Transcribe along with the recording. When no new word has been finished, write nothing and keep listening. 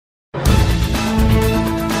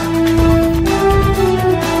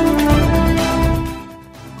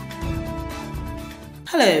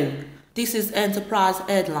Hello, this is Enterprise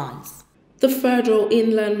Headlines. The Federal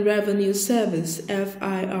Inland Revenue Service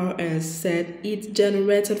 (FIRS) said it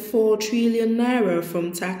generated 4 trillion naira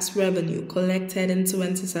from tax revenue collected in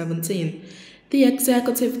 2017. The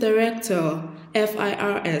executive director,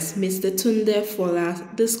 FIRS, Mr. Tunde Fola,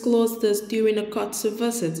 disclosed this during a courtesy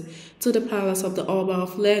visit to the Palace of the Oba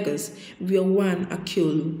of Lagos, Rilwan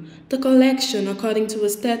Akiolu. The collection, according to a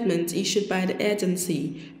statement issued by the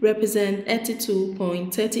agency, represents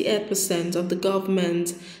 82.38% of the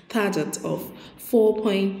government's target of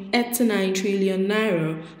 4.89 trillion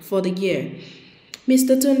naira for the year.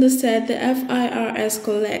 Mr. Tunde said the FIRS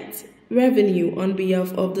collects revenue on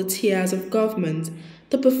behalf of the tiers of government.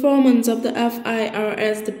 The performance of the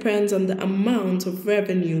FIRS depends on the amount of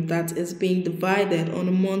revenue that is being divided on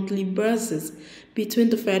a monthly basis between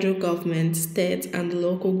the federal government, state, and the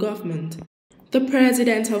local government. The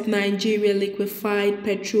president of Nigeria Liquefied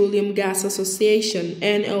Petroleum Gas Association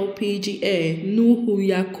 (NLPGA), Nuhu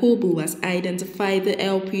Yakubu, has identified the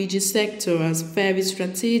LPG sector as very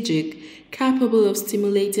strategic, capable of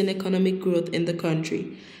stimulating economic growth in the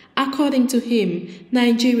country. According to him,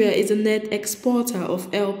 Nigeria is a net exporter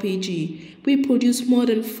of LPG. We produce more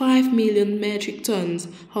than 5 million metric tons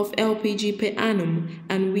of LPG per annum,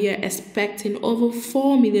 and we are expecting over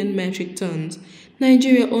 4 million metric tons.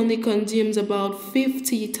 Nigeria only consumes about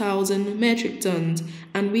 50,000 metric tons,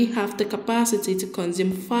 and we have the capacity to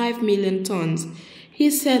consume 5 million tons. He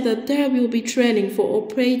said that there will be training for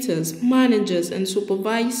operators, managers, and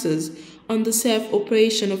supervisors on the safe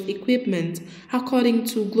operation of equipment according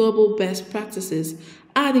to global best practices,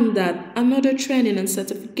 adding that another training and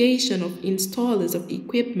certification of installers of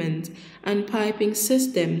equipment and piping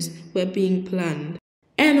systems were being planned.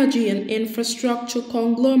 Energy and infrastructure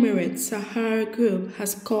conglomerate Sahara Group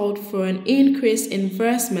has called for an increased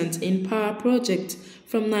investment in power projects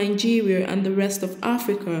from Nigeria and the rest of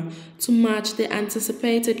Africa to match the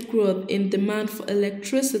anticipated growth in demand for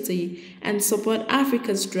electricity and support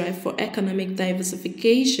Africa's drive for economic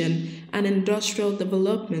diversification and industrial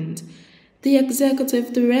development. The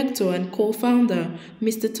executive director and co-founder,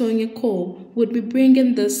 Mr. Tony Cole, would be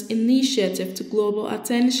bringing this initiative to global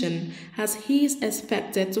attention as he is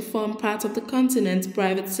expected to form part of the continent's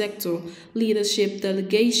private sector leadership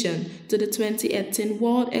delegation to the 2018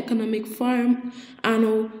 World Economic Forum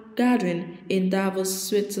annual gathering in Davos,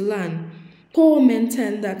 Switzerland. Cole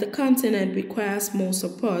maintained that the continent requires more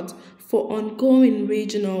support for ongoing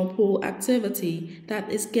regional pool activity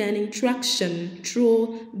that is gaining traction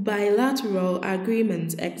through bilateral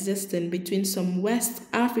agreements existing between some West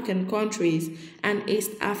African countries and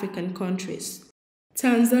East African countries.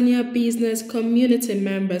 Tanzania business community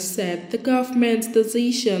members said the government's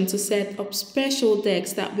decision to set up special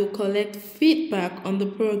desks that will collect feedback on the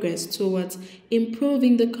progress towards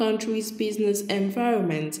improving the country's business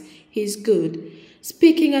environment is good.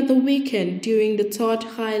 Speaking at the weekend during the third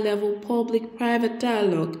high-level public-private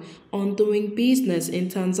dialogue on doing business in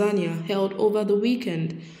Tanzania held over the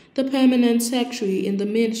weekend, the permanent secretary in the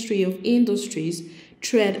Ministry of Industries,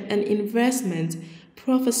 Trade and Investment,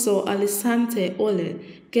 Professor Alisante Ole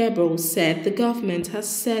Gabriel, said the government has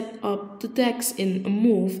set up the desks in a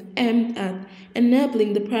move aimed at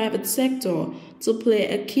enabling the private sector to play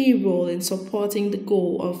a key role in supporting the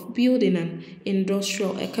goal of building an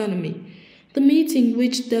industrial economy. The meeting,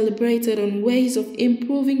 which deliberated on ways of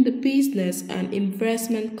improving the business and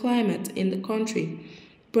investment climate in the country,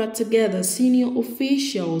 brought together senior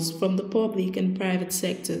officials from the public and private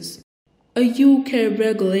sectors. A UK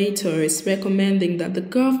regulator is recommending that the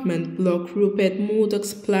government block Rupert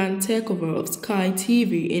Murdoch's planned takeover of Sky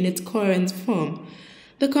TV in its current form.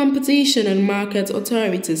 The Competition and Market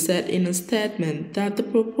Authority said in a statement that the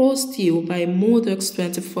proposed deal by Murdoch's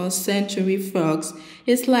 21st Century Fox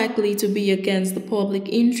is likely to be against the public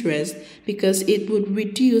interest because it would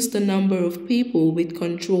reduce the number of people with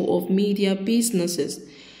control of media businesses.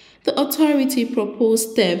 The authority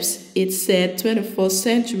proposed steps it said 21st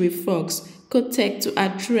Century Fox could take to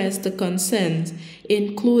address the concerns,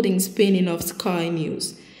 including spinning off Sky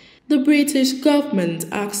News. The British government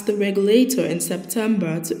asked the regulator in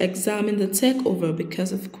September to examine the takeover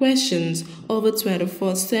because of questions over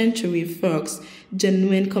 21st Century Fox's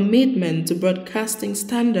genuine commitment to broadcasting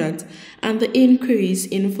standards and the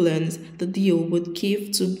increased influence the deal would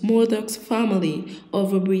give to Murdoch's family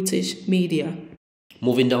over British media.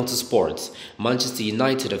 Moving down to sports, Manchester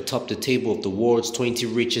United have topped the table of the world's 20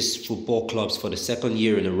 richest football clubs for the second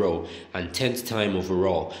year in a row and 10th time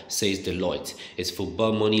overall, says Deloitte. Its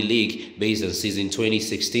Football Money League, based on season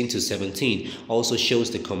 2016-17, also shows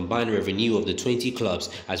the combined revenue of the 20 clubs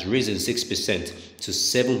has risen 6% to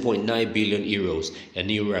 €7.9 billion, a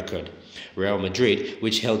new record. Real Madrid,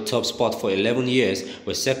 which held top spot for 11 years,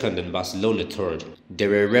 were second and Barcelona third. There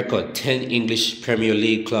were a record 10 English Premier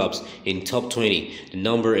League clubs in top 20. The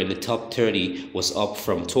number in the top 30 was up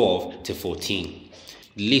from 12 to 14.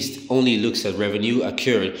 The list only looks at revenue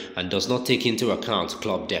accrued and does not take into account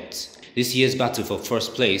club debts. This year's battle for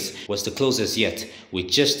first place was the closest yet, with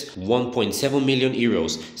just 1.7 million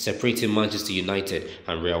euros separating Manchester United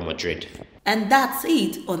and Real Madrid. And that's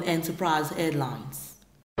it on Enterprise Headlines.